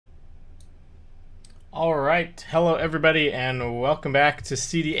Alright, hello everybody and welcome back to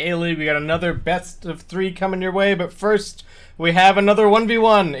CDA League. We got another best of 3 coming your way, but first we have another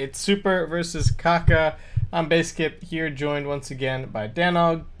 1v1. It's Super versus Kaka. I'm Basskip here, joined once again by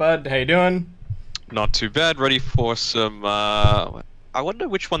Danog. Bud, how you doing? Not too bad, ready for some, I wonder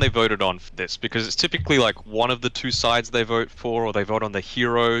which one they voted on for this, because it's typically like one of the two sides they vote for, or they vote on the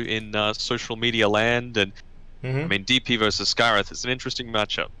hero in social media land, and I mean, DP versus Skywrath, it's an interesting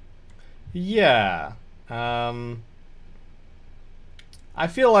matchup. Yeah. I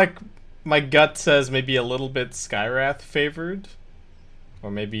feel like my gut says maybe a little bit Skywrath favored, or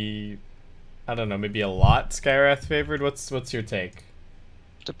maybe, I don't know, maybe a lot Skywrath favored. What's your take?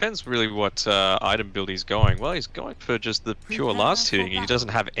 Depends really what item build he's going. Well, he's going for just the pure last hitting. He doesn't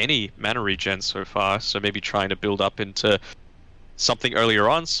have any mana regen so far, so maybe trying to build up into something earlier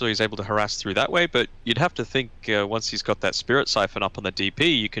on so he's able to harass through that way. But you'd have to think once he's got that Spirit Siphon up on the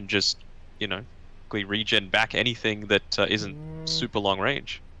DP, you can just, you know, regen back anything that isn't super long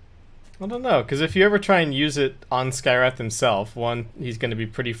range. I don't know, because if you ever try and use it on Skywrath himself, one, he's going to be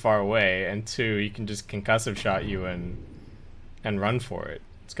pretty far away, and two, he can just concussive shot you and run for it.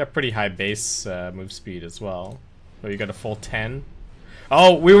 It's got pretty high base move speed as well. So you got a full 10.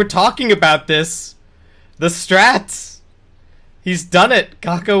 Oh, we were talking about this. The strats. He's done it.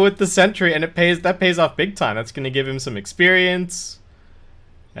 Kaka with the sentry, and that pays off big time. That's going to give him some experience.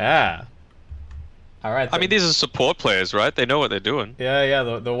 Yeah. All right. I mean, these are support players, right? They know what they're doing. Yeah.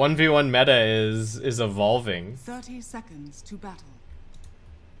 The 1v1 meta is evolving. 30 seconds to battle.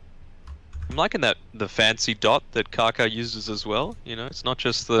 I'm liking the fancy dot that Kaka uses as well. You know, it's not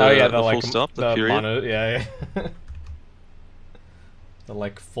just the, the full like, stop, the period. Mono, yeah. The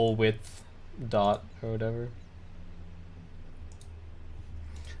like full width dot or whatever.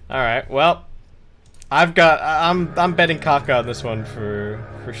 All right. Well, I'm betting Kaka on this one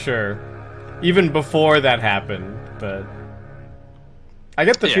for sure. Even before that happened, but I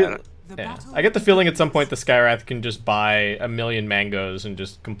get the I get the feeling at some point the Skywrath can just buy a million mangoes and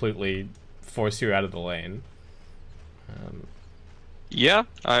just completely force you out of the lane. Yeah,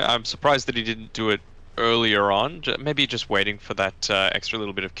 I'm surprised that he didn't do it earlier on. Maybe just waiting for that extra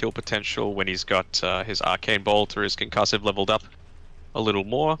little bit of kill potential when he's got his Arcane Bolt or his Concussive leveled up a little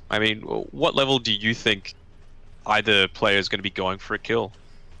more. I mean, what level do you think either player is going to be going for a kill?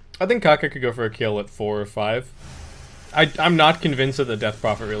 I think Kaka could go for a kill at 4 or 5. I'm not convinced that the Death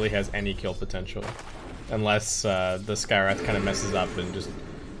Prophet really has any kill potential. Unless the Skywrath kind of messes up and just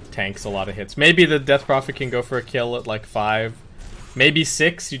tanks a lot of hits. Maybe the Death Prophet can go for a kill at like 5. Maybe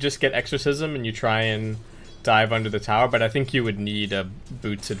 6, you just get Exorcism and you try and dive under the tower. But I think you would need a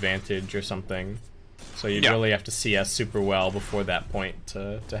boots advantage or something. So you'd really have to CS super well before that point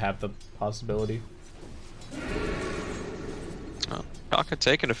to have the possibility. Kaka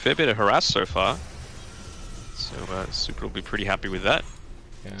taking a fair bit of harass so far, so Super will be pretty happy with that.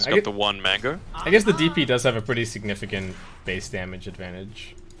 Yeah, he's got the one mango. I guess the DP does have a pretty significant base damage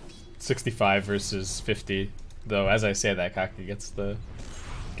advantage, 65 versus 50. Though, as I say that, Kaka gets the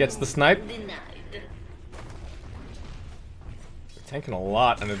snipe. Tanking a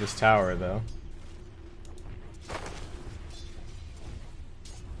lot under this tower, though.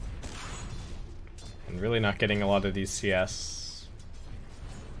 And really not getting a lot of these CS.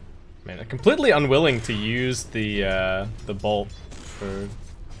 Man, I'm completely unwilling to use the bolt for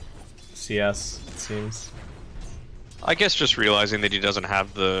CS, it seems. I guess just realizing that he doesn't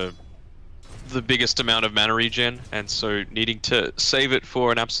have the biggest amount of mana regen, and so needing to save it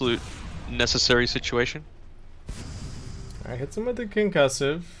for an absolute necessary situation. Alright, hits him with the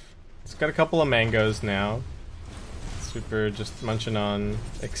concussive. It's got a couple of mangoes now. Super just munching on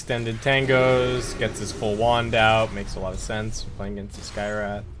extended tangos, gets his full wand out, makes a lot of sense playing against the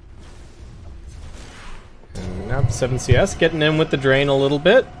Skywrath. And now 7 CS, getting in with the drain a little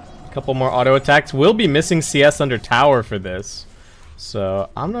bit. A couple more auto attacks. Will be missing CS under tower for this. So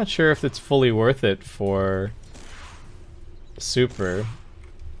I'm not sure if it's fully worth it for Super.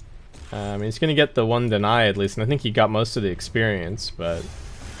 He's going to get the one deny at least, and I think he got most of the experience, but...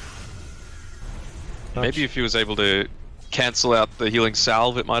 Maybe if he was able to cancel out the healing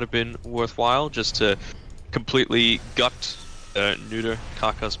salve, it might have been worthwhile, just to completely gut neuter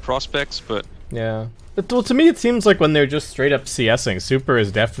Kaka's prospects, but... Yeah. Well, to me it seems like when they're just straight up CSing, Super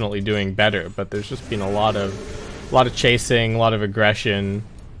is definitely doing better, but there's just been a lot of chasing, a lot of aggression.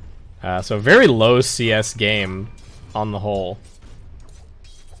 So very low CS game on the whole.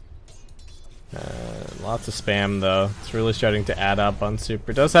 Lots of spam though. It's really starting to add up on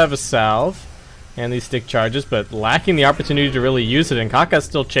Super. Does have a salve and these stick charges, but lacking the opportunity to really use it, and Kaka's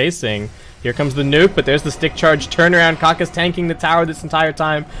still chasing. Here comes the nuke, but there's the stick charge turnaround. Kaka's tanking the tower this entire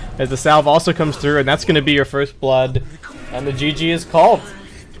time as the salve also comes through, and that's going to be your first blood. And the GG is called.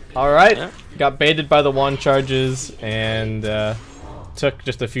 Alright, Yeah. got baited by the wand charges, and took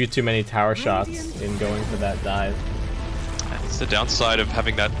just a few too many tower shots in going for that dive. That's the downside of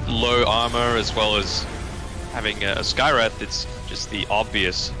having that low armor as well as having a Skywrath. It's just the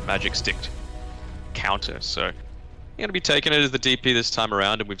obvious magic stick counter. So you're going to be taking it as the DP this time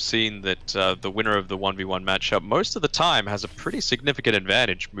around, and we've seen that the winner of the 1v1 matchup most of the time has a pretty significant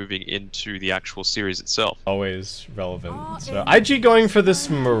advantage moving into the actual series itself. Always relevant. So IG going for this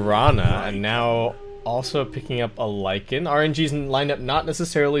Mirana, and now also picking up a Lycan. RNG's lineup not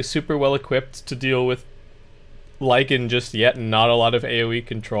necessarily super well equipped to deal with Lycan just yet, not a lot of AoE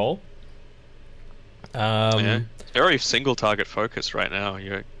control. Yeah, it's very single target focus right now.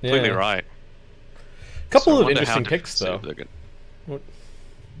 You're completely right. Couple So I of wonder how interesting picks though. defensive they're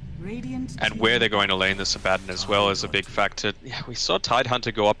Radiant And where they're going to lane the Sabaton as well is a big factor. Yeah, we saw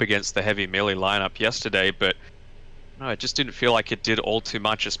Tidehunter go up against the heavy melee lineup yesterday, but no, it just didn't feel like it did all too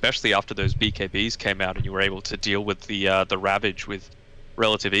much, especially after those BKBs came out and you were able to deal with the Ravage with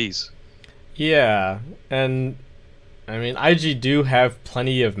relative ease. Yeah, and I mean, IG do have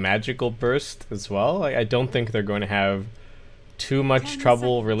plenty of magical burst as well. I don't think they're going to have too much 10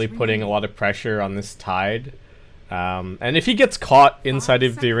 trouble really seconds putting a remaining. lot of pressure on this Tide. And if he gets caught inside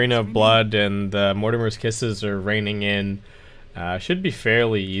of the seconds Arena of remaining. Blood and Mortimer's Kisses are raining in, should be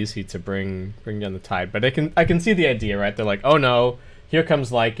fairly easy to bring down the Tide. But I can see the idea, right? They're like, oh no, here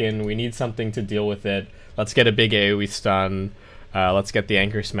comes Lycan, we need something to deal with it. Let's get a big AoE stun. Let's get the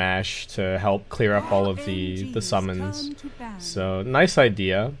Anchor Smash to help clear up all of the summons. So, nice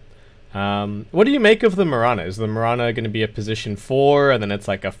idea. What do you make of the Mirana? Is the Mirana going to be a position 4 and then it's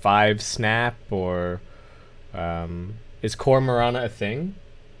like a 5 snap, or is core Mirana a thing?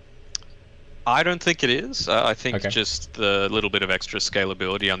 I don't think it is. I think Okay. just the little bit of extra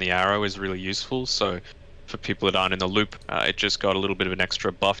scalability on the arrow is really useful. So for people that aren't in the loop, it just got a little bit of an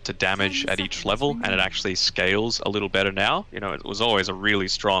extra buff to damage 10 at each seconds level, and it remaining. actually scales a little better now. You know, it was always a really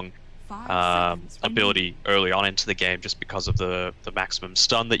strong 5 seconds ability early on into the game just because of the maximum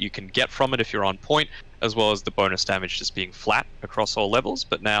stun that you can get from it if you're on point, as well as the bonus damage just being flat across all levels.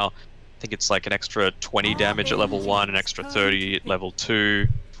 But now I think it's like an extra 20 damage at level 1, an extra 30 at level 2,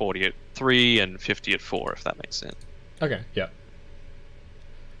 40 at 3, and 50 at 4, if that makes sense. Okay, yeah.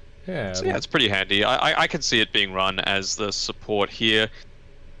 Yeah, So yeah, it's pretty handy. I can see it being run as the support here.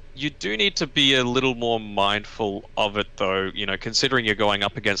 You do need to be a little more mindful of it though, you know, considering you're going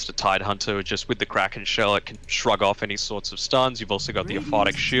up against a Tidehunter just with the Kraken Shell, it can shrug off any sorts of stuns. You've also got the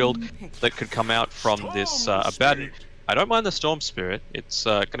Aphotic Shield that could come out from this Abaddon. I don't mind the Storm Spirit. It's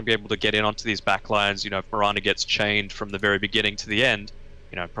going to be able to get in onto these backlines. You know, if Miranda gets chained from the very beginning to the end,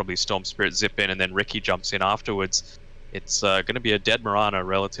 you know, probably Storm Spirit zip in and then Ricky jumps in afterwards. It's going to be a dead Mirana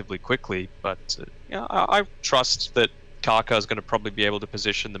relatively quickly, but yeah, I trust that Kaka is going to probably be able to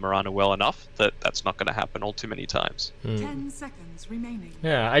position the Mirana well enough that that's not going to happen all too many times. 10 seconds remaining.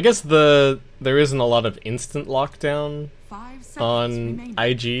 Yeah, I guess there isn't a lot of instant lockdown 5 seconds on remaining.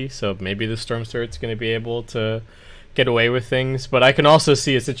 IG, so maybe the Storm Spirit's going to be able to get away with things. But I can also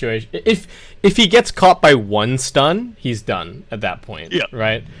see a situation if he gets caught by one stun, he's done at that point. Yeah.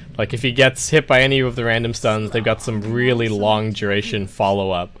 Right. Like if he gets hit by any of the random stuns, they've got some really long duration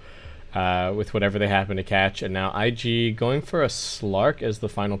follow up with whatever they happen to catch. And now IG going for a Slark as the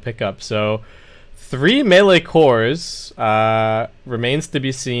final pickup. So 3 melee cores. Remains to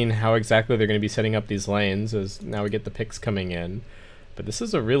be seen how exactly they're going to be setting up these lanes as now we get the picks coming in. But this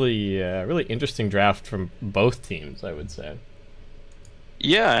is a really interesting draft from both teams, I would say.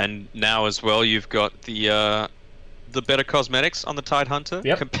 Yeah, and now as well you've got the better cosmetics on the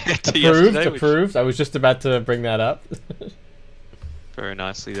Tidehunter compared to yesterday. Approved. I was just about to bring that up. Very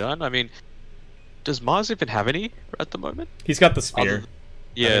nicely done. I mean, does Mars even have any at the moment? He's got the spear.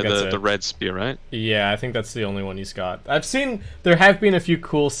 Yeah, that's the it. red spear, right? Yeah, I think that's the only one he's got. I've seen there have been a few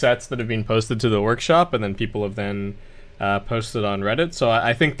cool sets that have been posted to the workshop, and then people have then posted on Reddit. So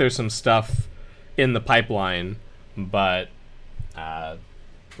I think there's some stuff in the pipeline, but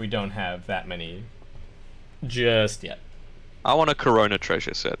we don't have that many just yet. I want a Corona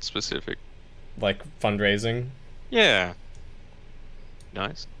treasure set specific. Like fundraising. Yeah.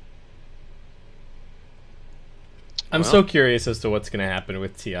 Nice. I'm Well. so curious as to what's going to happen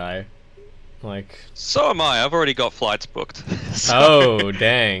with TI. Like, So am I. I've already got flights booked. So, oh,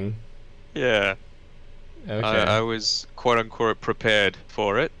 dang. yeah. Okay. I was quote unquote prepared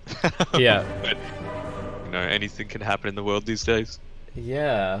for it. Yeah. But you know, anything can happen in the world these days.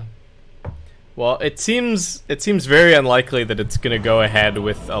 Yeah. Well, it seems very unlikely that it's gonna go ahead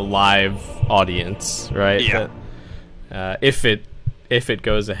with a live audience, right? Yeah. If it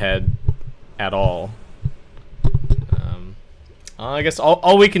goes ahead at all. I guess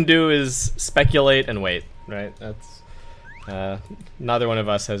all we can do is speculate and wait, right? That's neither one of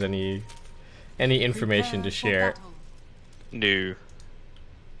us has any information to Prepare for share. battle. No.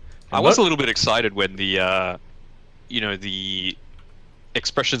 I was a little bit excited when the, the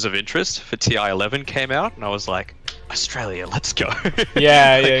expressions of interest for TI-11 came out, and I was like, Australia, let's go.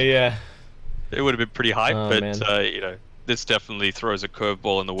 Yeah. It would have been pretty hype, Oh, but, man. this definitely throws a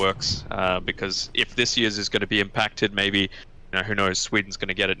curveball in the works, because if this year's is going to be impacted, maybe, who knows, Sweden's going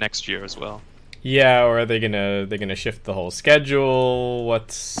to get it next year as well. Yeah, or are they're gonna shift the whole schedule?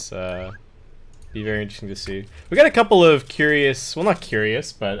 What's be very interesting to see. We got a couple of curious, well, not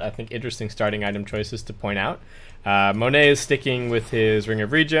curious, but I think interesting starting item choices to point out. Monet is sticking with his Ring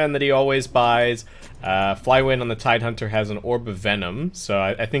of Regen that he always buys. Flywind on the Tidehunter has an Orb of Venom, so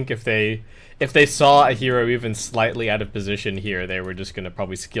I think if they saw a hero even slightly out of position here, they were just gonna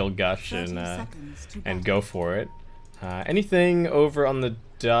probably skill gush 30 seconds to and battle. go for it. Anything over on the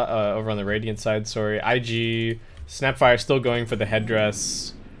Radiant side? Sorry, IG Snapfire still going for the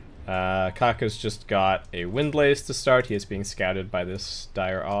headdress. Kaka's just got a Windlace to start. He is being scouted by this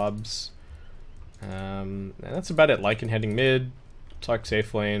Dire Obs. And that's about it. Lycan heading mid. Talk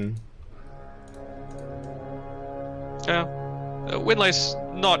safe lane. Yeah. Windlace,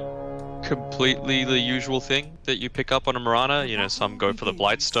 not completely the usual thing that you pick up on a Mirana. Some go for the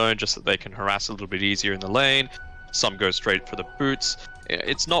Blightstone just so they can harass a little bit easier in the lane. Some go straight for the boots.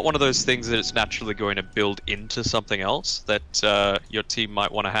 It's not one of those things that it's naturally going to build into something else that your team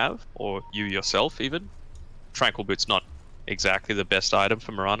might want to have, or you yourself even. Tranquil Boot's not exactly the best item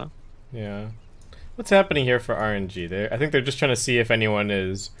for Mirana. Yeah. What's happening here for RNG? I think they're just trying to see if anyone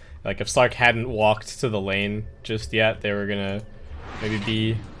is... Like, if Slark hadn't walked to the lane just yet, they were gonna maybe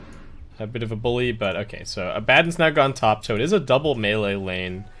be a bit of a bully, but okay. So Abaddon's now gone top, so it is a double melee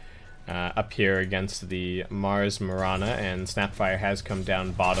lane up here against the Mars Mirana, and Snapfire has come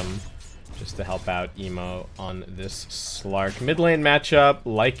down bottom just to help out Emo on this Slark. Mid lane matchup,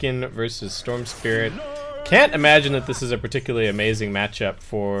 Lycan versus Storm Spirit. Can't imagine that this is a particularly amazing matchup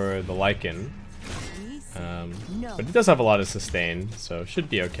for the Lycan. But it does have a lot of sustain, so should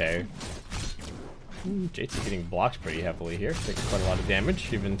be okay. JT's getting blocked pretty heavily here, taking quite a lot of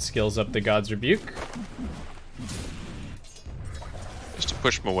damage, even skills up the God's Rebuke. Just to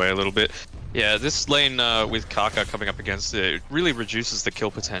push him away a little bit. Yeah, this lane with Kaka coming up against it really reduces the kill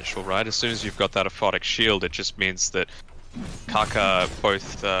potential, right? As soon as you've got that Aphotic Shield, it just means that Kaka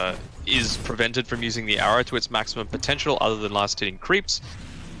both is prevented from using the arrow to its maximum potential other than last hitting creeps.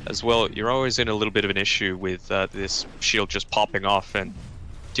 As well, you're always in a little bit of an issue with this shield just popping off and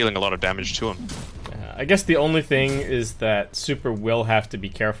dealing a lot of damage to him. I guess the only thing is that Super will have to be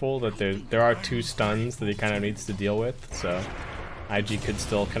careful that there are 2 stuns that he kind of needs to deal with, so IG could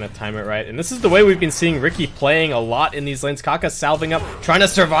still kind of time it right. And this is the way we've been seeing Ricky playing a lot in these lanes. Kaka salving up, trying to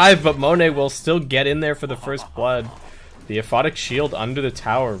survive, but Monet will still get in there for the first blood. The Aphotic Shield under the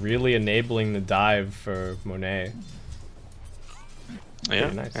tower really enabling the dive for Monet.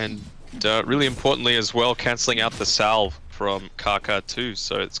 Yeah, nice. And really importantly as well, cancelling out the salve from Kaka too,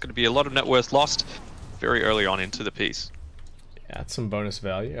 so it's going to be a lot of net worth lost very early on into the piece. Yeah, that's some bonus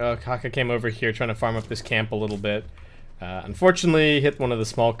value. Kaka came over here trying to farm up this camp a little bit. Unfortunately, hit one of the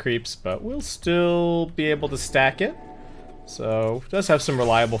small creeps, but we'll still be able to stack it. So, does have some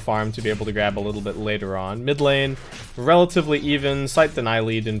reliable farm to be able to grab a little bit later on. Mid lane, relatively even, slight deny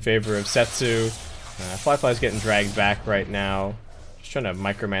lead in favor of Setsu. Flyfly's getting dragged back right now. Just trying to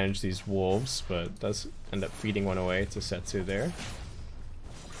micromanage these wolves, but does end up feeding one away to Setsu there.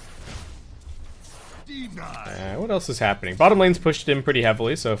 What else is happening? Bottom lane's pushed in pretty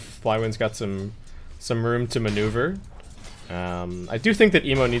heavily, so Flywind's got some room to maneuver. I do think that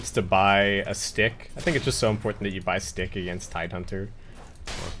Emo needs to buy a stick. I think it's just so important that you buy stick against Tidehunter.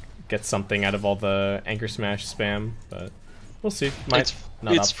 Get something out of all the Anchor Smash spam, but we'll see.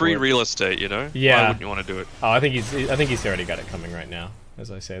 It's free real estate, you know? Yeah. Why wouldn't you want to do it? Oh, I think he's already got it coming right now, as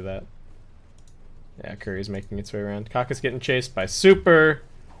I say that. Yeah, Curry's making its way around. Kaka's getting chased by Super.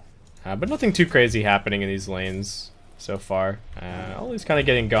 But nothing too crazy happening in these lanes so far. Always kind of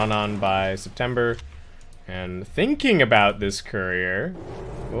getting gone on by September. And thinking about this courier.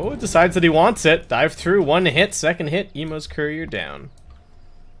 Oh, decides that he wants it. Dive through, 1 hit, 2nd hit, Emo's courier down.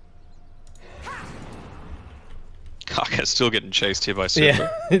 Kaka's still getting chased here by Super.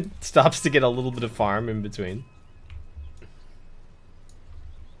 Yeah, it stops to get a little bit of farm in between.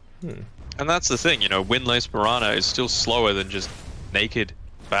 And that's the thing, you know, Windlace Mirana is still slower than just naked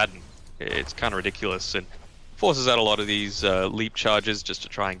Baden. It's kind of ridiculous and forces out a lot of these leap charges just to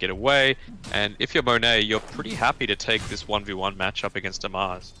try and get away. And if you're Monet, you're pretty happy to take this 1v1 matchup against a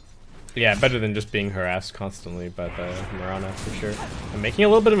Mars. Yeah, better than just being harassed constantly by the Mirana, for sure. I'm making a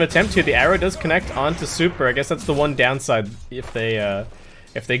little bit of an attempt here. The arrow does connect onto Super. I guess that's the one downside. If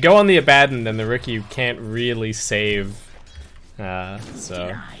they go on the Abaddon, then the Riki can't really save.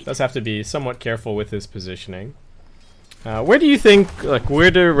 So does have to be somewhat careful with his positioning. Where do you think, like,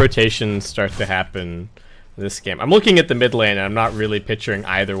 where do rotations start to happen this game? I'm looking at the mid lane, and I'm not really picturing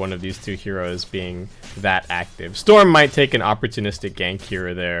either one of these two heroes being that active. Storm might take an opportunistic gank here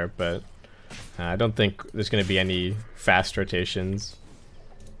or there, but I don't think there's going to be any fast rotations.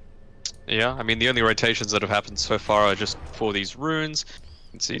 Yeah, I mean, the only rotations that have happened so far are just for these runes.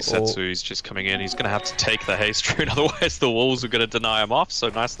 You can see Setsu's just coming in. He's going to have to take the haste rune, otherwise the walls are going to deny him off. So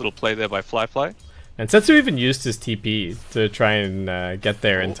nice little play there by Fly. And Setsu even used his TP to try and get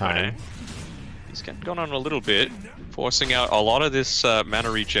there in time. He's gone on a little bit, forcing out a lot of this mana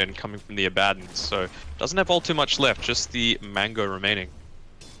regen coming from the Abaddon. So doesn't have all too much left, just the Mango remaining.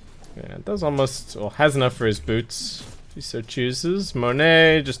 Yeah, it does almost, well, has enough for his boots, if he so chooses.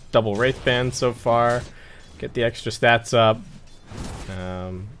 Monet, just double Wraith Band so far. Get the extra stats up.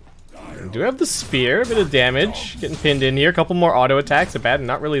 Do have the spear, a bit of damage. Getting pinned in here, a couple more auto attacks. Abaddon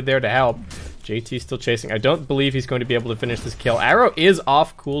not really there to help. JT still chasing. I don't believe he's going to be able to finish this kill. Arrow is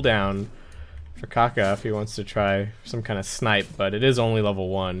off cooldown for Kaka if he wants to try some kind of snipe, but it is only level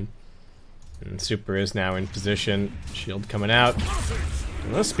 1. And Super is now in position. Shield coming out.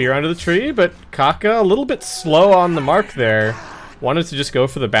 A spear onto the tree, but Kaka a little bit slow on the mark there. Wanted to just go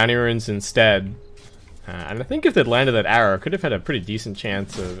for the bounty runes instead. And I think if they'd landed that arrow, could have had a pretty decent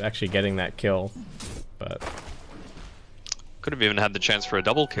chance of actually getting that kill. But could have even had the chance for a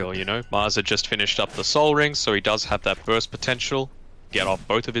double kill, you know. Mars had just finished up the Soul Ring, so he does have that burst potential. Get off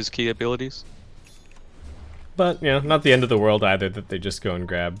both of his key abilities. But, you know, not the end of the world either that they just go and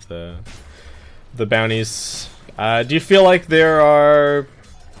grab the bounties. Do you feel like there are...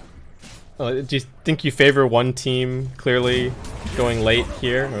 do you think you favor one team clearly going late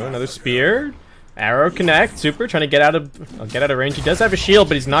here? Oh, another spear. Arrow connect. Super trying to get out of range. He does have a shield,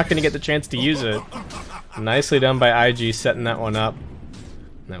 but he's not going to get the chance to use it. Nicely done by IG setting that one up.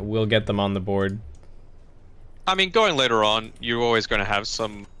 That will get them on the board. I mean, going later on, you're always going to have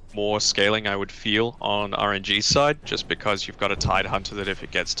some more scaling, I would feel, on RNG's side, just because you've got a Tide Hunter that if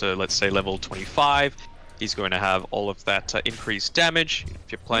it gets to, let's say, level 25, he's going to have all of that increased damage.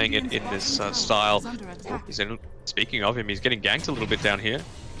 If you're playing it in this style, speaking of him, he's getting ganked a little bit down here.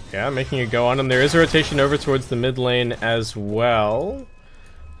 Yeah, making it go on him. There is a rotation over towards the mid lane as well,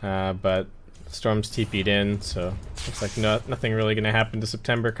 but Storm's TP'd in, so looks like nothing really going to happen to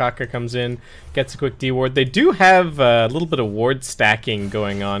September. Kaka comes in, gets a quick D-ward. They do have a little bit of ward stacking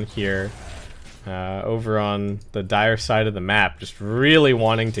going on here over on the Dire side of the map, just really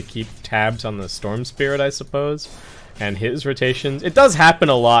wanting to keep tabs on the Storm Spirit, I suppose, and his rotations. It does happen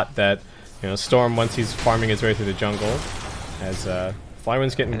a lot that, you know, Storm, once he's farming his way through the jungle, as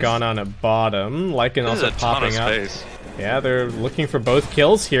Flywind's getting gone on at bottom, Lycan also popping up. Yeah, they're looking for both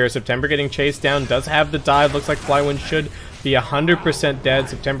kills here. September getting chased down, does have the dive. Looks like Flywind should be 100% dead.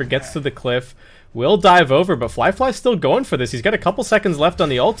 September gets to the cliff, will dive over, but Fly's still going for this. He's got a couple seconds left on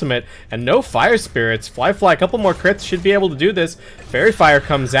the ultimate, and no Fire Spirits. Fly, a couple more crits, should be able to do this. Fairy Fire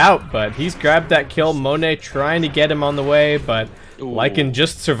comes out, but he's grabbed that kill. Monet trying to get him on the way, but Lycan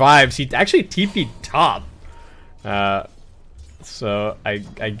just survives. He actually TP'd top. So I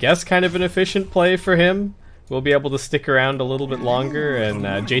guess kind of an efficient play for him. We'll be able to stick around a little bit longer, and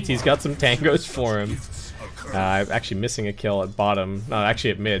JT's got some tangos for him. Actually missing a kill at bottom. No,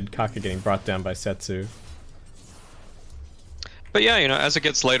 actually at mid. Kaka getting brought down by Setsu. But yeah, you know, as it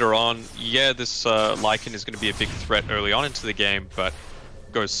gets later on, yeah, this Lycan is going to be a big threat early on into the game, but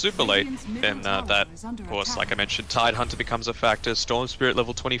goes super late, then that, of course, like I mentioned, Tide Hunter becomes a factor. Storm Spirit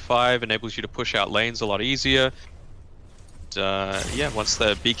level 25 enables you to push out lanes a lot easier. Yeah, once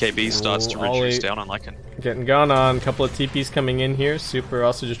the BKB starts to reduce down on Lycan. Getting gone on, a couple of TPs coming in here. Super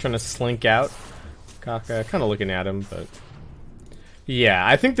also just trying to slink out. Kaka kind of looking at him, but yeah,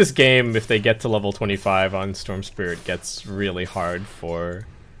 I think this game, if they get to level 25 on Storm Spirit, gets really hard for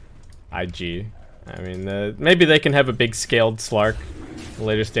IG. I mean, maybe they can have a big scaled Slark in the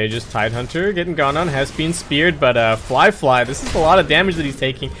later stages. Tide Hunter getting gone on, has been speared, but Fly, this is a lot of damage that he's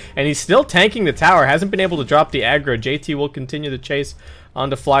taking, and he's still tanking the tower, hasn't been able to drop the aggro. JT will continue the chase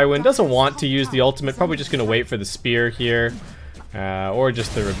onto Flywind, doesn't want to use the ultimate, probably just going to wait for the spear here, or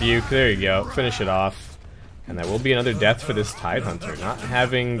just the rebuke. There you go, finish it off. And that will be another death for this Tide Hunter, not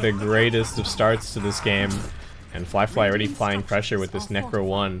having the greatest of starts to this game. And Flyfly already applying pressure with this Necro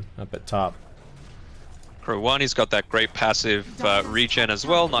 1 up at top. Crow 1, he's got that great passive regen as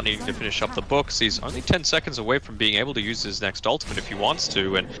well, not needing to finish up the books. He's only 10 seconds away from being able to use his next ultimate if he wants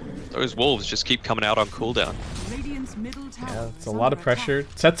to, and those wolves just keep coming out on cooldown. Yeah, it's a lot of pressure.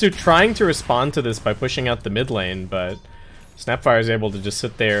 Setsu trying to respond to this by pushing out the mid lane, but Snapfire is able to just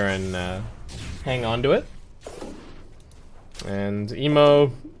sit there and hang on to it. And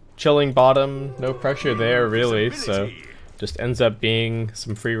Emo chilling bottom, no pressure there really, so just ends up being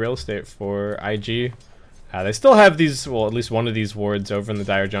some free real estate for IG. They still have these, well, at least one of these wards over in the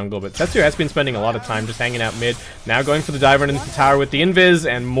Dire jungle, but Setsu has been spending a lot of time just hanging out mid. Now going for the dive run into the tower with the invis,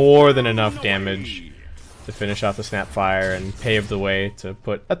 and more than enough damage to finish off the Snapfire and pave the way to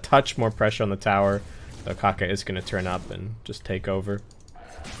put a touch more pressure on the tower. Though Kaka is going to turn up and just take over.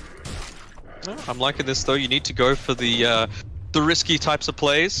 I'm liking this though. You need to go for the risky types of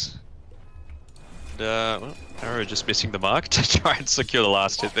plays. And, well, Arrow just missing the mark to try and secure the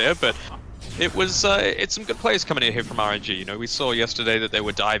last hit there, but it was it's some good plays coming in here from RNG. You know, we saw yesterday that they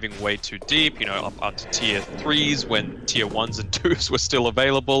were diving way too deep, you know, up to tier 3s when tier 1s and 2s were still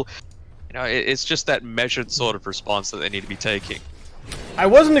available. You know, it's just that measured sort of response that they need to be taking. I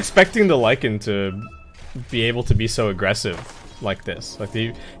wasn't expecting the Lycan to be able to be so aggressive like this. Like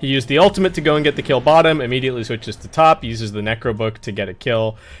he used the ultimate to go and get the kill bottom, immediately switches to top, uses the Necro Book to get a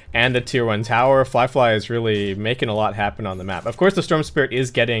kill, and the tier 1 tower. Flyfly is really making a lot happen on the map. Of course, the Storm Spirit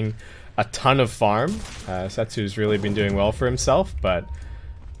is getting a ton of farm. Setsu's really been doing well for himself, but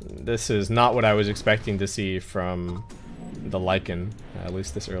this is not what I was expecting to see from the Lycan, at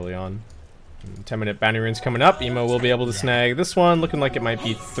least this early on. 10-minute bounty runes coming up. Emo will be able to snag this one, looking like it might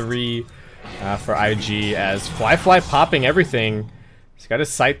be 3 for IG, as Flyfly popping everything. He's got his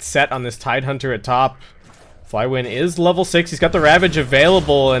sights set on this Tidehunter at top. Flywin is level 6. He's got the Ravage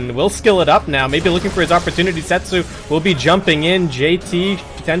available and will skill it up now. Maybe looking for his opportunity. Setsu will be jumping in. JT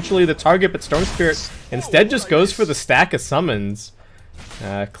potentially the target, but Storm Spirit instead just goes for the stack of summons.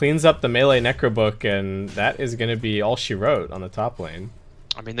 Cleans up the melee Necro Book, and that is going to be all she wrote on the top lane.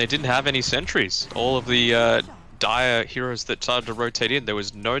 I mean, they didn't have any sentries. All of the dire heroes that started to rotate in, there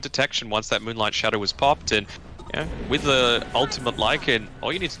was no detection once that Moonlight Shadow was popped, and yeah, with the ultimate Lycan,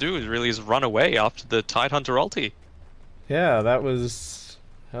 all you need to do is run away after the Tidehunter ulti. Yeah, that was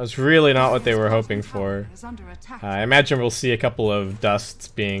really not what they were hoping for. I imagine we'll see a couple of dusts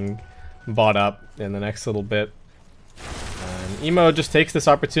being bought up in the next little bit. Emo just takes this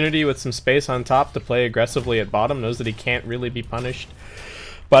opportunity with some space on top to play aggressively at bottom, knows that he can't really be punished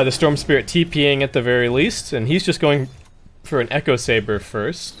by the Storm Spirit TPing at the very least, and he's just going for an Echo Saber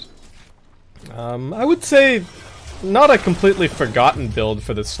first. I would say not a completely forgotten build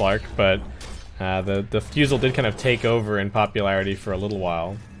for the Slark, but the Fusel did kind of take over in popularity for a little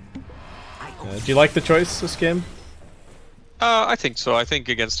while. Do you like the choice this game? I think so. I think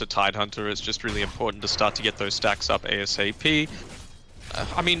against a Tidehunter, it's just really important to start to get those stacks up ASAP.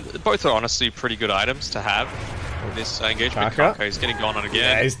 I mean, both are honestly pretty good items to have. This engagement, Kaka is getting gone on again.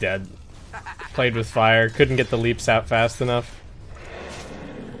 Yeah, he's dead. Played with fire, couldn't get the leaps out fast enough.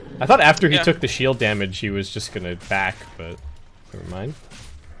 I thought after he took the shield damage, he was just gonna back, but never mind.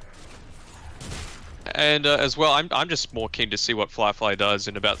 And as well, I'm just more keen to see what Flyfly does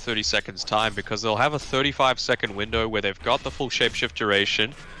in about 30 seconds time, because they'll have a 35-second window where they've got the full shapeshift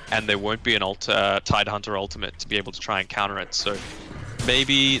duration, and there won't be an Tidehunter ultimate to be able to try and counter it. So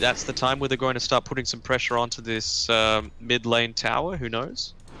maybe that's the time where they're going to start putting some pressure onto this mid lane tower. Who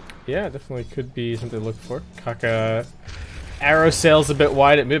knows? Yeah, definitely could be something to look for. Kaka arrow sails a bit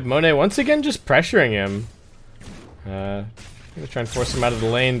wide at mid. Monet once again just pressuring him. Gonna try and force him out of the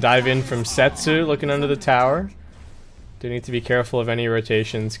lane. Dive in from Setsu, looking under the tower. Do need to be careful of any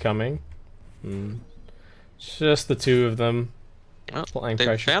rotations coming. Just the two of them. Well,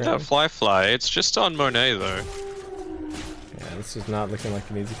 they found out Flyfly. It's just on Monet though. Yeah, this is not looking like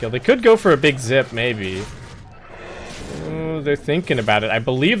an easy kill. They could go for a big zip, maybe. Oh, they're thinking about it. I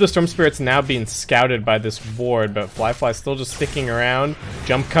believe the Storm Spirit's now being scouted by this ward, but Flyfly's still just sticking around.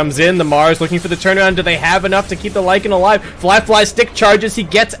 Jump comes in, the Mars looking for the turnaround. Do they have enough to keep the Lycan alive? Flyfly stick charges, he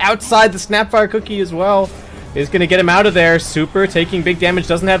gets outside the Snapfire cookie as well. Is gonna get him out of there. Super taking big damage,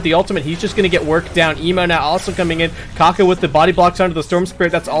 doesn't have the ultimate. He's just gonna get worked down. Emo now also coming in. Kaka with the body blocks onto the Storm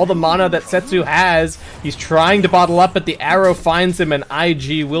Spirit. That's all the mana that Setsu has. He's trying to bottle up, but the arrow finds him, and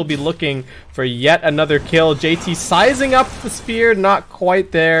IG will be looking for yet another kill. JT sizing up the spear, not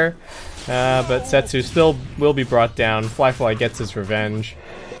quite there. But Setsu still will be brought down. Flyfly gets his revenge.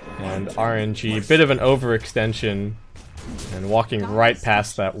 And RNG, bit of an overextension. And walking right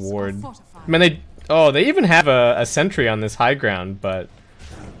past that ward. I mean, they even have a sentry on this high ground, but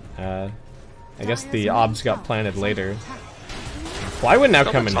I guess the obs got planted later. Flywin now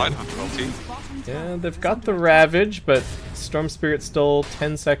coming in. Yeah, they've got the Ravage, but Storm Spirit still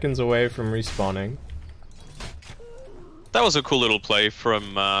 10 seconds away from respawning. That was a cool little play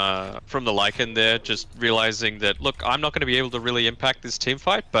from the Lycan there, just realizing that, look, I'm not going to be able to really impact this team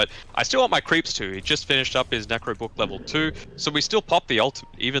fight, but I still want my creeps to. He just finished up his Necro Book level 2, so we still popped the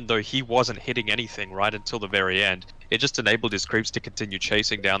ultimate, even though he wasn't hitting anything right until the very end. It just enabled his creeps to continue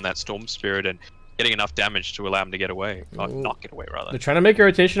chasing down that Storm Spirit and getting enough damage to allow him to get away. Or not get away, rather. They're trying to make a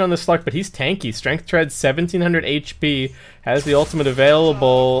rotation on the Slug, but he's tanky. Strength Tread, 1700 HP, has the ultimate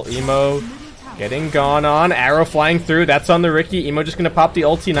available. Emo getting gone on. Arrow flying through. That's on the Ricky. Emo just going to pop the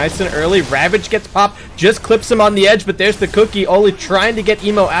ulti nice and early. Ravage gets popped. Just clips him on the edge, but there's the cookie. Oli trying to get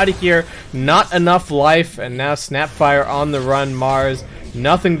Emo out of here. Not enough life, and now Snapfire on the run. Mars,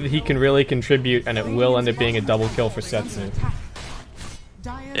 nothing that he can really contribute, and it will end up being a double kill for Setsu.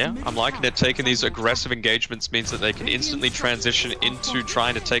 Yeah, I'm liking it. Taking these aggressive engagements means that they can instantly transition into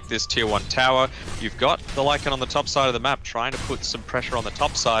trying to take this tier 1 tower. You've got the Lycan on the top side of the map trying to put some pressure on the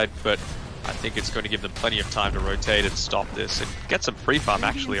top side, but I think it's going to give them plenty of time to rotate and stop this and get some free farm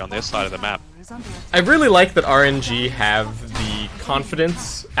actually on their side of the map. I really like that RNG have the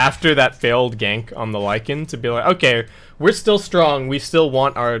confidence after that failed gank on the Lycan to be like, okay, we're still strong. We still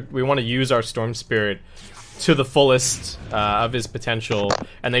want to use our Storm Spirit to the fullest of his potential,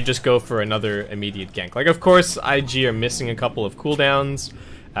 and they just go for another immediate gank. Like, of course, IG are missing a couple of cooldowns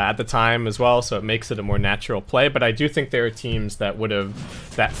at the time as well, so it makes it a more natural play, but I do think there are teams that would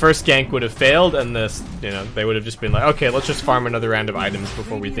have, that first gank would have failed, and this, you know, they would have just been like, okay, let's just farm another round of items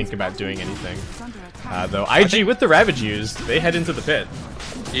before we think about doing anything. Though IG, with the Ravage used, they head into the pit.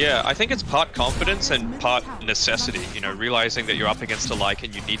 Yeah, I think it's part confidence and part necessity, you know, realizing that you're up against a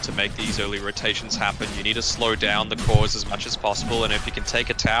Lycan, you need to make these early rotations happen, you need to slow down the cores as much as possible, and if you can take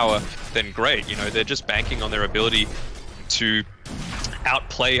a tower, then great, you know, they're just banking on their ability to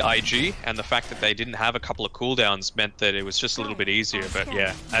outplay IG, and the fact that they didn't have a couple of cooldowns meant that it was just a little bit easier. But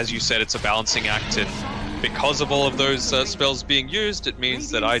yeah, as you said, it's a balancing act, and because of all of those spells being used, it means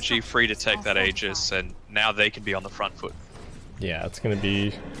that IG free to take that Aegis, and now they can be on the front foot. Yeah, it's going to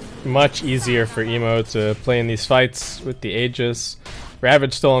be much easier for Emo to play in these fights with the Aegis.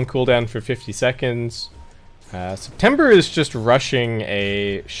 Ravage still on cooldown for 50 seconds. September is just rushing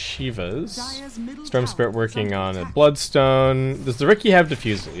a Shiva's. Storm Spirit working on a Bloodstone. Does the Ricky have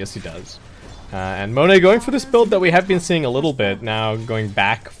Diffusal? Yes, he does. And Monet going for this build that we have been seeing a little bit, now going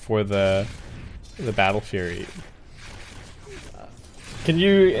back for the Battle Fury. Can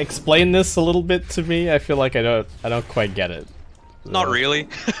you explain this a little bit to me? I feel like I don't quite get it. Not really.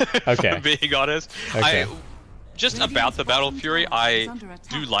 Okay. If I'm being honest. Okay. Just about the Battle Fury, I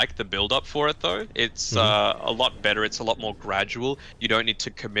do like the build-up for it, though. It's a lot better, it's a lot more gradual. You don't need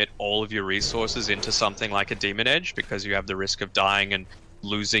to commit all of your resources into something like a Demon Edge, because you have the risk of dying and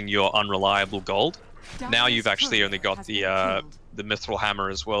losing your unreliable gold. Now you've actually only got the Mithril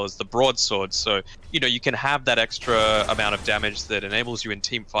Hammer as well as the Broadsword, so, you know, you can have that extra amount of damage that enables you in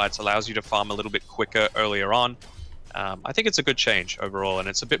team fights, allows you to farm a little bit quicker earlier on. I think it's a good change overall, and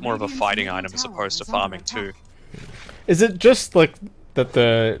it's a bit more of a fighting item as opposed to farming too. Is it just like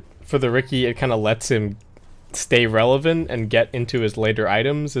that for the Ricky it kind of lets him stay relevant and get into his later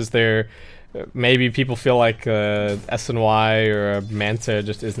items? Is there maybe people feel like SNY or a Manta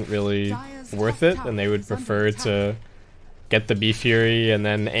just isn't really worth it, and they would prefer to get the B Fury and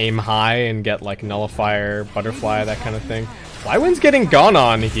then aim high and get like Nullifier, Butterfly, that kind of thing? Flywind's getting gone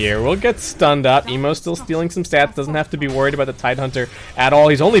on here. We'll get stunned up. Emo's still stealing some stats. Doesn't have to be worried about the Tidehunter at all.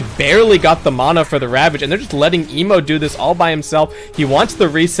 He's only barely got the mana for the Ravage, and they're just letting Emo do this all by himself. He wants the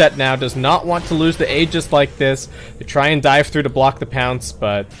reset now. Does not want to lose the Aegis like this. They try and dive through to block the pounce,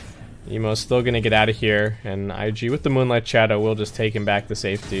 but Emo's still going to get out of here. And IG with the Moonlight Shadow will just take him back to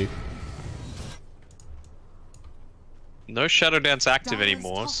safety. No Shadow Dance active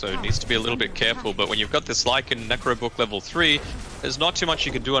anymore, so it needs to be a little bit careful, but when you've got this Lycan Necro Book level 3, there's not too much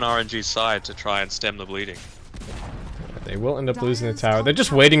you can do on RNG's side to try and stem the bleeding. They will end up losing the tower. They're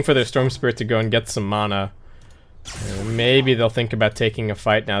just waiting for their Storm Spirit to go and get some mana. Maybe they'll think about taking a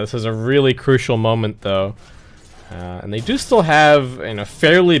fight now. This is a really crucial moment, though. And they do still have a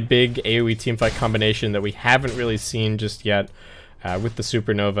fairly big AoE teamfight combination that we haven't really seen just yet with the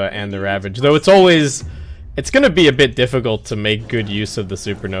Supernova and the Ravage. Though it's going to be a bit difficult to make good use of the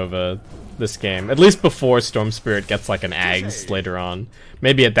Supernova this game, at least before Storm Spirit gets like an Ags later on.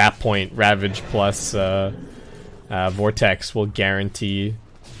 Maybe at that point, Ravage plus Vortex will guarantee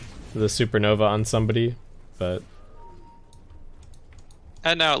the Supernova on somebody, but...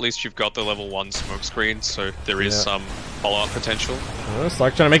 And now at least you've got the level 1 smoke screen, so there is some follow-up potential.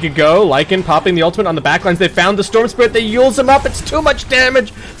 Slark trying to make it go. Lycan popping the ultimate on the backlines. They found the Storm Spirit. They yules him up. It's too much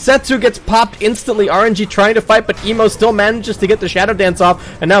damage. Setsu gets popped instantly. RNG trying to fight, but Emo still manages to get the Shadow Dance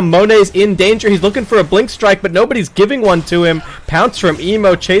off. And now Monet's in danger. He's looking for a Blink Strike, but nobody's giving one to him. Pounce from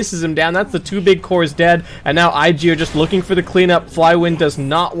Emo chases him down. That's the 2 big cores dead. And now IG are just looking for the cleanup. Flywind does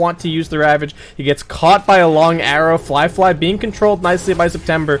not want to use the Ravage. He gets caught by a long arrow. Fly being controlled nicely by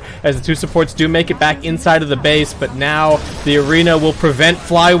September as the 2 supports do make it back inside of the base, but now the arena will prevent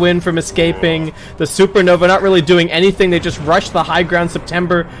Flywind from escaping. The Supernova not really doing anything. They just rush the high ground.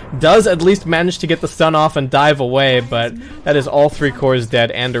 September does at least manage to get the stun off and dive away, but that is all 3 cores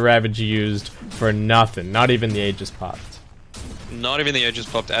dead and a Ravage used for nothing. Not even the Aegis popped. Not even the Aegis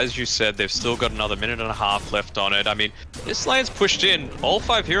popped. As you said, they've still got another minute and a half left on it. I mean, this lane's pushed in. All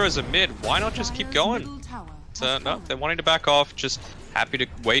 5 heroes are mid. Why not just keep going? So, no, they're wanting to back off. Just happy to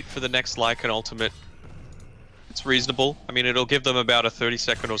wait for the next Lycan ultimate. It's reasonable. I mean, it'll give them about a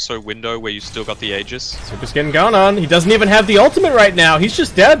 30-second or so window where you still got the Aegis. Super's getting gone on. He doesn't even have the ultimate right now. He's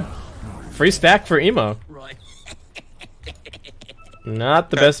just dead. Free stack for Emo. Not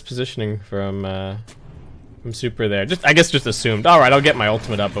the best positioning from Super there. I guess just assumed, alright, I'll get my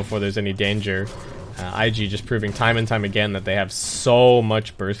ultimate up before there's any danger. IG just proving time and time again that they have so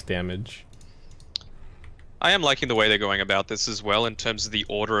much burst damage. I am liking the way they're going about this as well in terms of the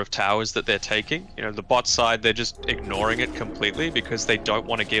order of towers that they're taking. You know, the bot side, they're just ignoring it completely because they don't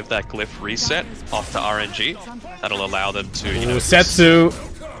want to give that glyph reset off to RNG. That'll allow them to, you know... Setsu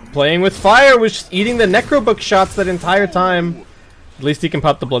playing with fire, was just eating the Necrobook shots that entire time. At least he can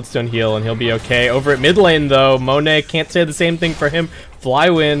pop the Bloodstone heal and he'll be okay. Over at mid lane though, Monet can't say the same thing for him.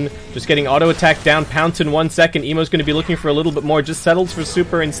 Flywin just getting auto attack down, pounce in 1 second. Emo's going to be looking for a little bit more, just settles for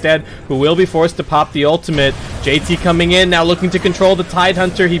Super instead, who will be forced to pop the ultimate. JT coming in, now looking to control the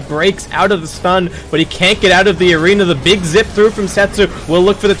Tidehunter. He breaks out of the stun, but he can't get out of the arena. The big zip through from Setsu will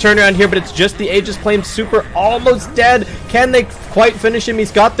look for the turnaround here, but it's just the Aegis Flame. Super almost dead. Can they quite finish him?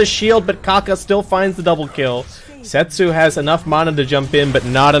 He's got the shield, but Kaka still finds the double kill. Setsu has enough mana to jump in, but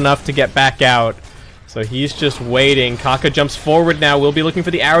not enough to get back out. So he's just waiting. Kaka jumps forward now. We'll be looking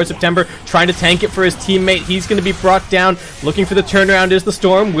for the arrow. September trying to tank it for his teammate. He's going to be brought down. Looking for the turnaround is the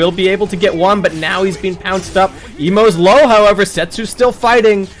Storm. Will be able to get one, but now he's being pounced up. Emo's low, however. Setsu's still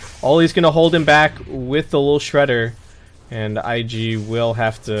fighting. Ollie's going to hold him back with the little shredder. And IG will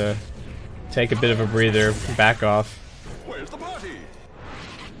have to take a bit of a breather. Back off.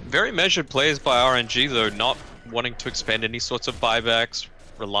 Very measured plays by RNG, though, not wanting to expend any sorts of buybacks,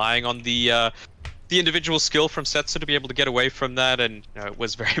 relying on the individual skill from Setsu to be able to get away from that, and you know, it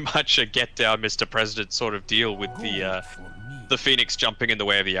was very much a get down Mr. President sort of deal with the Phoenix jumping in the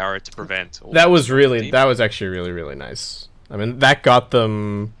way of the arrow to prevent. That was actually really nice. I mean, that got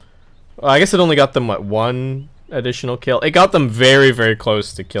them, well, I guess it only got them, what, 1 additional kill? It got them very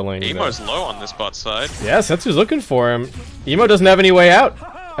close to killing. Emo's low on this bot side. Yeah, Setsu's looking for him. Emo doesn't have any way out.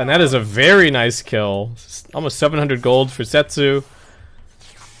 And that is a very nice kill. Almost 700 gold for Setsu.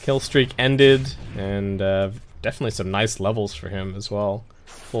 Kill streak ended, and definitely some nice levels for him as well.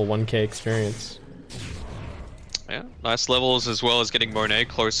 Full 1k experience. Yeah, nice levels as well as getting Monet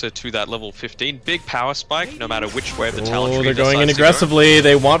closer to that level 15. Big power spike, no matter which way of the talent tree. They're going in aggressively.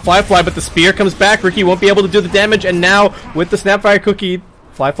 They want Fly, but the spear comes back. Ricky won't be able to do the damage, and now with the Snapfire Cookie,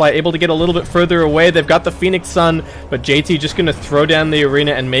 Fly able to get a little bit further away. They've got the Phoenix Sun, but JT just going to throw down the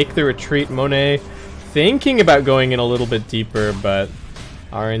arena and make the retreat. Monet thinking about going in a little bit deeper, but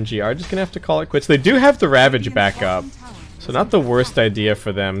RNG are just going to have to call it quits. They do have the Ravage back up, so not the worst idea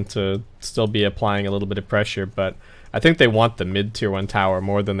for them to still be applying a little bit of pressure, but I think they want the mid tier 1 tower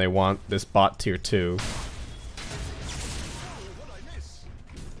more than they want this bot tier 2.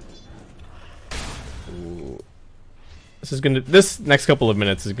 This next couple of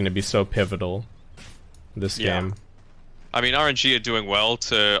minutes is gonna be so pivotal. This game. I mean, RNG are doing well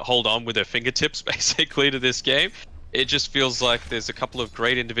to hold on with their fingertips basically to this game. It just feels like there's a couple of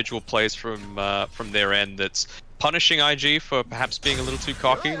great individual plays from their end that's punishing IG for perhaps being a little too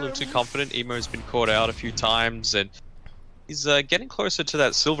cocky, a little too confident. Emo's been caught out a few times, and he's getting closer to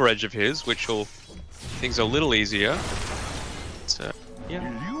that silver edge of his, which will things a little easier. So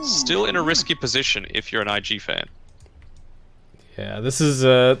yeah, still in a risky position if you're an IG fan. Yeah, this is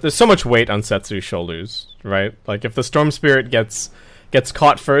there's so much weight on Setsu's shoulders, right? Like if the Storm Spirit gets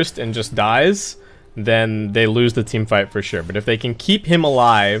caught first and just dies, then they lose the team fight for sure. But if they can keep him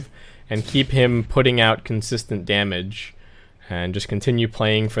alive and keep him putting out consistent damage and just continue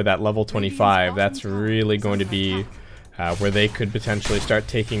playing for that level 25, that's really going to be where they could potentially start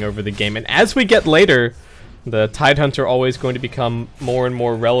taking over the game. And as we get later, the Tidehunter always going to become more and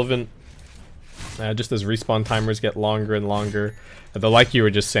more relevant. just as respawn timers get longer and longer. Though, like you were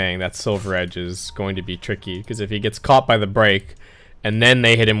just saying, that Silver Edge is going to be tricky, because if he gets caught by the break, and then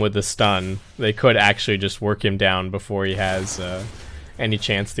they hit him with the stun, they could actually just work him down before he has any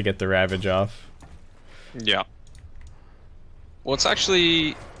chance to get the Ravage off. Yeah. Well, it's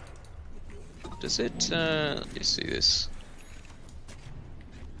actually... Does it... let me see this.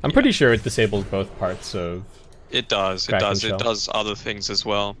 I'm pretty sure it disables both parts of... It does, it does. It does other things as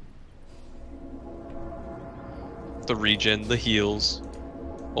well. The regen, the heals,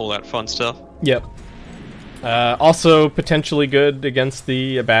 all that fun stuff. Yep. Also potentially good against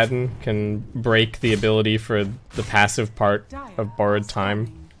the Abaddon, can break the ability for the passive part of Borrowed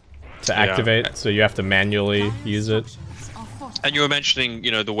Time to activate, so you have to manually use it. And you were mentioning, you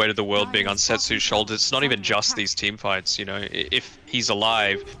know, the weight of the world being on Setsu's shoulders. It's not even just these team fights, you know. If he's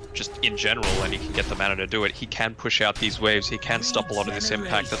alive, just in general, and he can get the mana to do it, he can push out these waves, he can stop a lot of this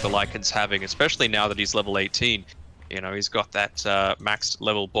impact that the Lycan's having, especially now that he's level 18. You know, he's got that maxed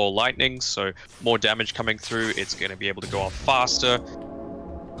level ball lightning, so more damage coming through, it's going to be able to go off faster.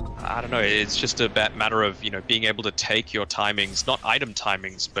 I don't know, it's just a matter of, you know, being able to take your timings, not item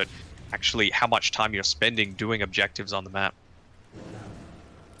timings, but actually how much time you're spending doing objectives on the map.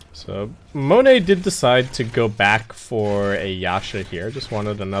 So, Monet did decide to go back for a Yasha here, just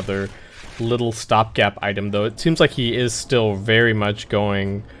wanted another little stopgap item, though it seems like he is still very much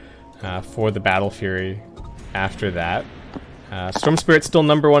going for the Battle Fury after that. Storm Spirit's still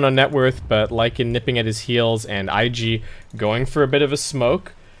 #1 on net worth, but Lycan nipping at his heels and IG going for a bit of a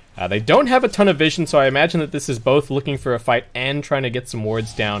smoke. They don't have a ton of vision, so I imagine that this is both looking for a fight and trying to get some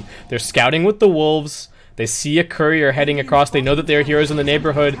wards down. They're scouting with the wolves. They see a courier heading across. They know that there are heroes in the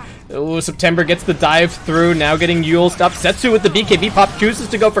neighborhood. Ooh, September gets the dive through, now getting Yule stopped. Setsu with the BKB pop chooses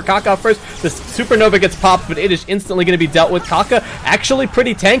to go for Kaka first. The Supernova gets popped, but it is instantly going to be dealt with. Kaka actually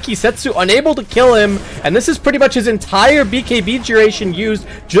pretty tanky. Setsu unable to kill him, and this is pretty much his entire BKB duration used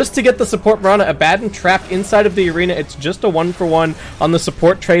just to get the support Mirana Abaddon trapped inside of the arena. It's just a 1-for-1 on the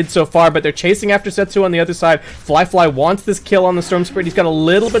support trade so far, but they're chasing after Setsu on the other side. Fly wants this kill on the Storm Spirit. He's got a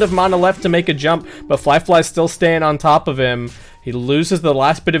little bit of mana left to make a jump, but Fly's still staying on top of him. He loses the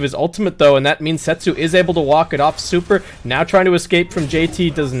last bit of his ultimate though, and that means Setsu is able to walk it off. Super now trying to escape from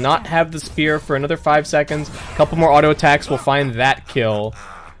JT, does not have the spear for another 5 seconds. A couple more auto attacks will find that kill.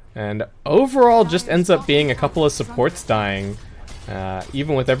 And overall just ends up being a couple of supports dying.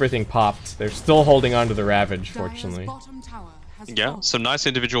 Even with everything popped, they're still holding on to the Ravage, fortunately. Yeah, some nice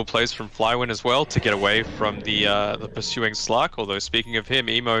individual plays from Flywin as well to get away from the pursuing Slark, although speaking of him,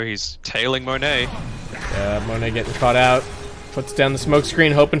 Emo, he's tailing Monet. Yeah, Monet getting caught out. Puts down the smoke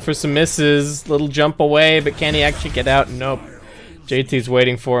screen, hoping for some misses. Little jump away, but can he actually get out? Nope. JT's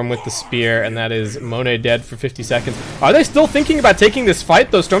waiting for him with the spear, and that is Monet dead for 50 seconds. Are they still thinking about taking this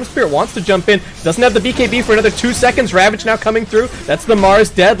fight, though? Storm Spirit wants to jump in. Doesn't have the BKB for another 2 seconds. Ravage now coming through. That's the Mars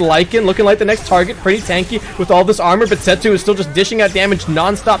dead. Lycan looking like the next target. Pretty tanky with all this armor, but Setsu is still just dishing out damage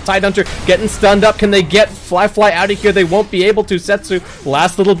non-stop. Tidehunter getting stunned up. Can they get Fly out of here? They won't be able to. Setsu,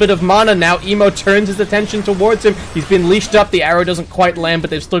 last little bit of mana. Now Emo turns his attention towards him. He's been leashed up. The arrow doesn't quite land,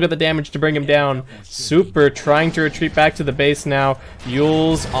 but they've still got the damage to bring him down. Super trying to retreat back to the base now.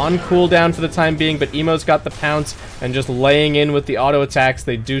 Yule's on cooldown for the time being, but Emo's got the pounce and just laying in with the auto attacks.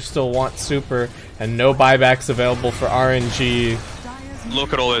 They do still want Super, and no buybacks available for RNG.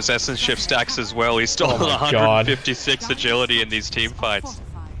 Look at all those Essence Shift stacks as well. He's still 156 agility in these team fights.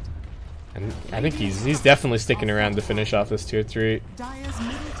 And I think he's definitely sticking around to finish off this tier 3.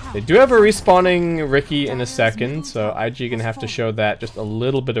 They do have a respawning Ricky in a second, so IG gonna have to show that just a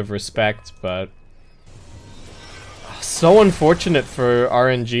little bit of respect, but so unfortunate for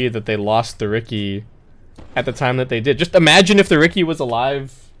RNG that they lost the Ricky at the time that they did. Just imagine if the Ricky was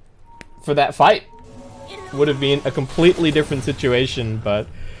alive for that fight. Would have been a completely different situation, but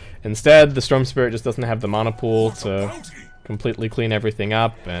instead the Storm Spirit just doesn't have the mana pool to completely clean everything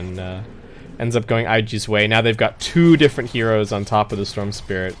up, and ends up going IG's way. Now they've got 2 different heroes on top of the Storm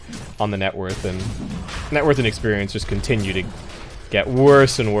Spirit on the net worth, and net worth and experience just continue to get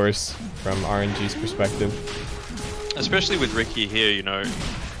worse and worse from RNG's perspective. Especially with Ricky here, you know,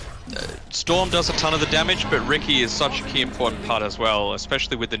 Storm does a ton of the damage, but Ricky is such a key important part as well,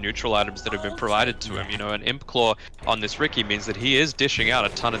 especially with the neutral items that have been provided to him. You know, an Imp Claw on this Ricky means that he is dishing out a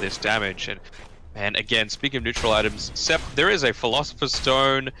ton of this damage. And again, speaking of neutral items, Sep, there is a Philosopher's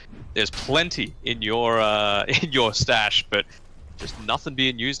Stone. There's plenty in your stash, but just nothing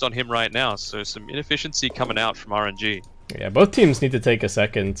being used on him right now. So some inefficiency coming out from RNG. Yeah, both teams need to take a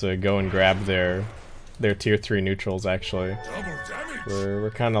second to go and grab their tier 3 neutrals, actually. We're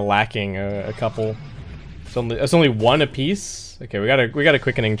kind of lacking a couple. It's only one apiece. Okay, we got a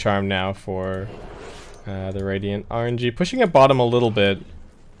quickening charm now for the Radiant. RNG pushing at bottom a little bit,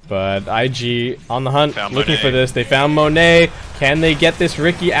 but IG on the hunt, looking for this. They found Monet. Can they get this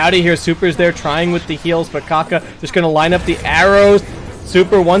Riki out of here? Super's there trying with the heals, but Kaka just gonna line up the arrows.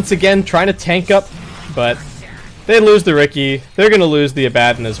 Super once again trying to tank up, but they lose the Riki. They're gonna lose the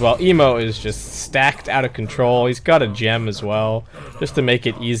Abaddon as well. Emo is just stacked out of control. He's got a gem as well, just to make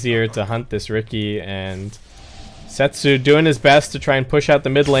it easier to hunt this Riki. And Setsu doing his best to try and push out the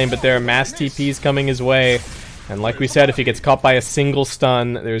mid lane, but there are mass TPs coming his way. And like we said, if he gets caught by a single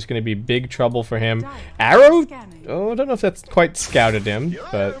stun, there's going to be big trouble for him. Arrow? Oh, I don't know if that's quite scouted him,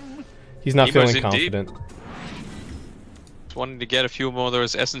 but he's not feeling confident. Wanting to get a few more of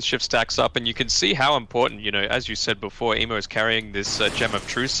those essence shift stacks up, and you can see how important, you know, as you said before, Emo is carrying this Gem of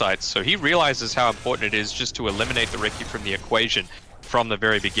True Sight, so he realizes how important it is just to eliminate the Riki from the equation from the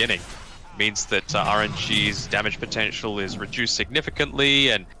very beginning. It means that RNG's damage potential is reduced significantly,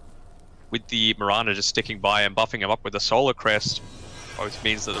 and with the Mirana just sticking by and buffing him up with the Solar Crest, both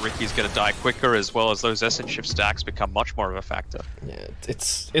means that the Riki's going to die quicker, as well as those essence shift stacks become much more of a factor. Yeah,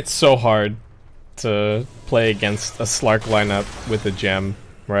 it's so hard to play against a Slark lineup with a gem,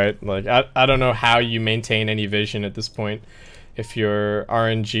 right? Like, I don't know how you maintain any vision at this point. If you're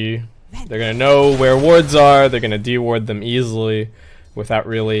RNG, they're going to know where wards are, they're going to de-ward them easily without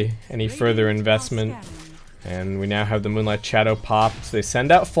really any further investment. And we now have the Moonlight Shadow popped. They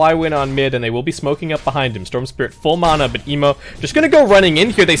send out Flywin on mid, and they will be smoking up behind him. Storm Spirit full mana, but Emo just gonna go running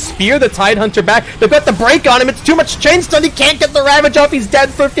in here. They spear the Tidehunter back. They've got the break on him. It's too much chain stun. He can't get the Ravage off. He's dead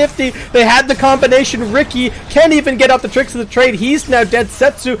for 50. They had the combination. Riki can't even get out the tricks of the trade. He's now dead.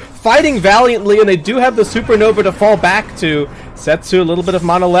 Setsu fighting valiantly, and they do have the Supernova to fall back to. Setsu, a little bit of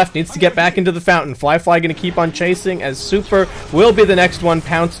mana left, needs to get back into the fountain. Fly gonna keep on chasing, as Super will be the next one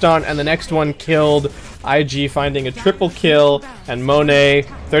pounced on, and the next one killed. IG finding a triple kill, and Monet,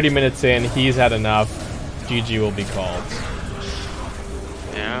 30 minutes in, he's had enough. GG will be called.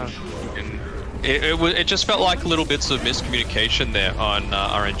 Yeah, and it just felt like little bits of miscommunication there on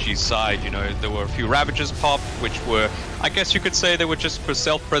RNG's side. You know, there were a few Ravages popped, which were, I guess you could say they were just for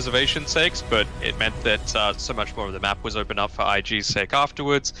self-preservation sakes, but it meant that so much more of the map was opened up for IG's sake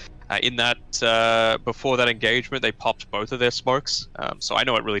afterwards. In that, before that engagement, they popped both of their smokes. So I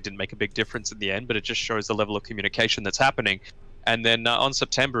know it really didn't make a big difference in the end, but it just shows the level of communication that's happening. And then on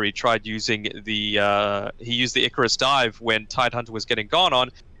September, he tried using the, he used the Icarus dive when Tidehunter was getting gone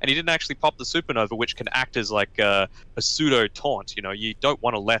on, and he didn't actually pop the Supernova, which can act as like a pseudo taunt. You know, you don't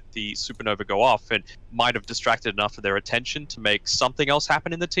want to let the Supernova go off, and might have distracted enough of their attention to make something else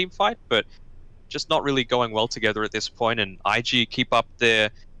happen in the team fight, but just not really going well together at this point. And IG keep up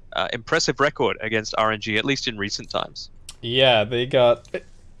their impressive record against RNG, at least in recent times. Yeah, they got...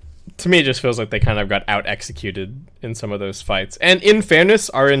 To me, it just feels like they kind of got out-executed in some of those fights. And in fairness,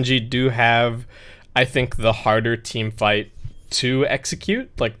 RNG do have, I think, the harder team fight to execute.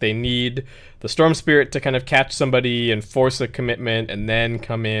 Like, they need the Storm Spirit to kind of catch somebody and force a commitment, and then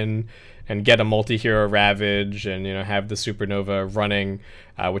come in and get a multi-hero Ravage and, you know, have the Supernova running,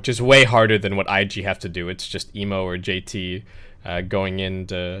 which is way harder than what IG have to do. It's just Emo or JT going in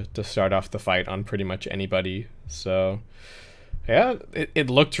to start off the fight on pretty much anybody. So yeah,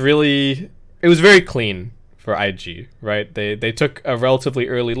 it looked really, it was very clean for IG, right? They took a relatively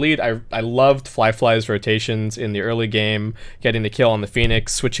early lead. I loved Fly's rotations in the early game, getting the kill on the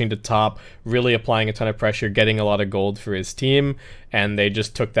Phoenix, switching to top, really applying a ton of pressure, getting a lot of gold for his team, and they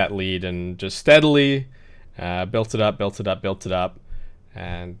just took that lead and just steadily built it up,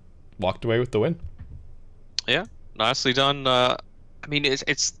 and walked away with the win. Yeah. Nicely done. I mean,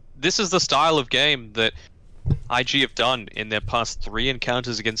 this is the style of game that IG have done in their past 3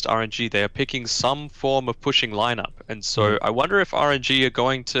 encounters against RNG. They are picking some form of pushing lineup, and so I wonder if RNG are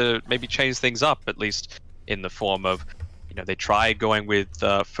going to maybe change things up, at least in the form of, you know, they try going with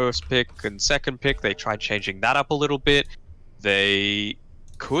first pick and second pick. They tried changing that up a little bit. They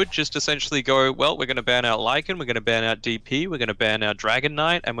could just essentially go, well, we're going to ban out Lycan, we're going to ban out DP, we're going to ban out Dragon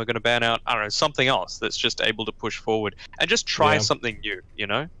Knight, and we're going to ban out, I don't know, something else that's just able to push forward and just try something new, you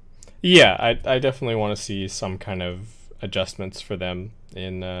know? Yeah, I definitely want to see some kind of adjustments for them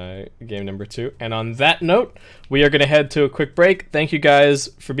in game number 2. And on that note, we are going to head to a quick break. Thank you guys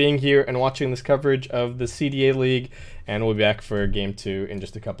for being here and watching this coverage of the CDA League, and we'll be back for game 2 in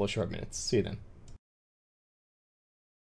just a couple of short minutes. See you then.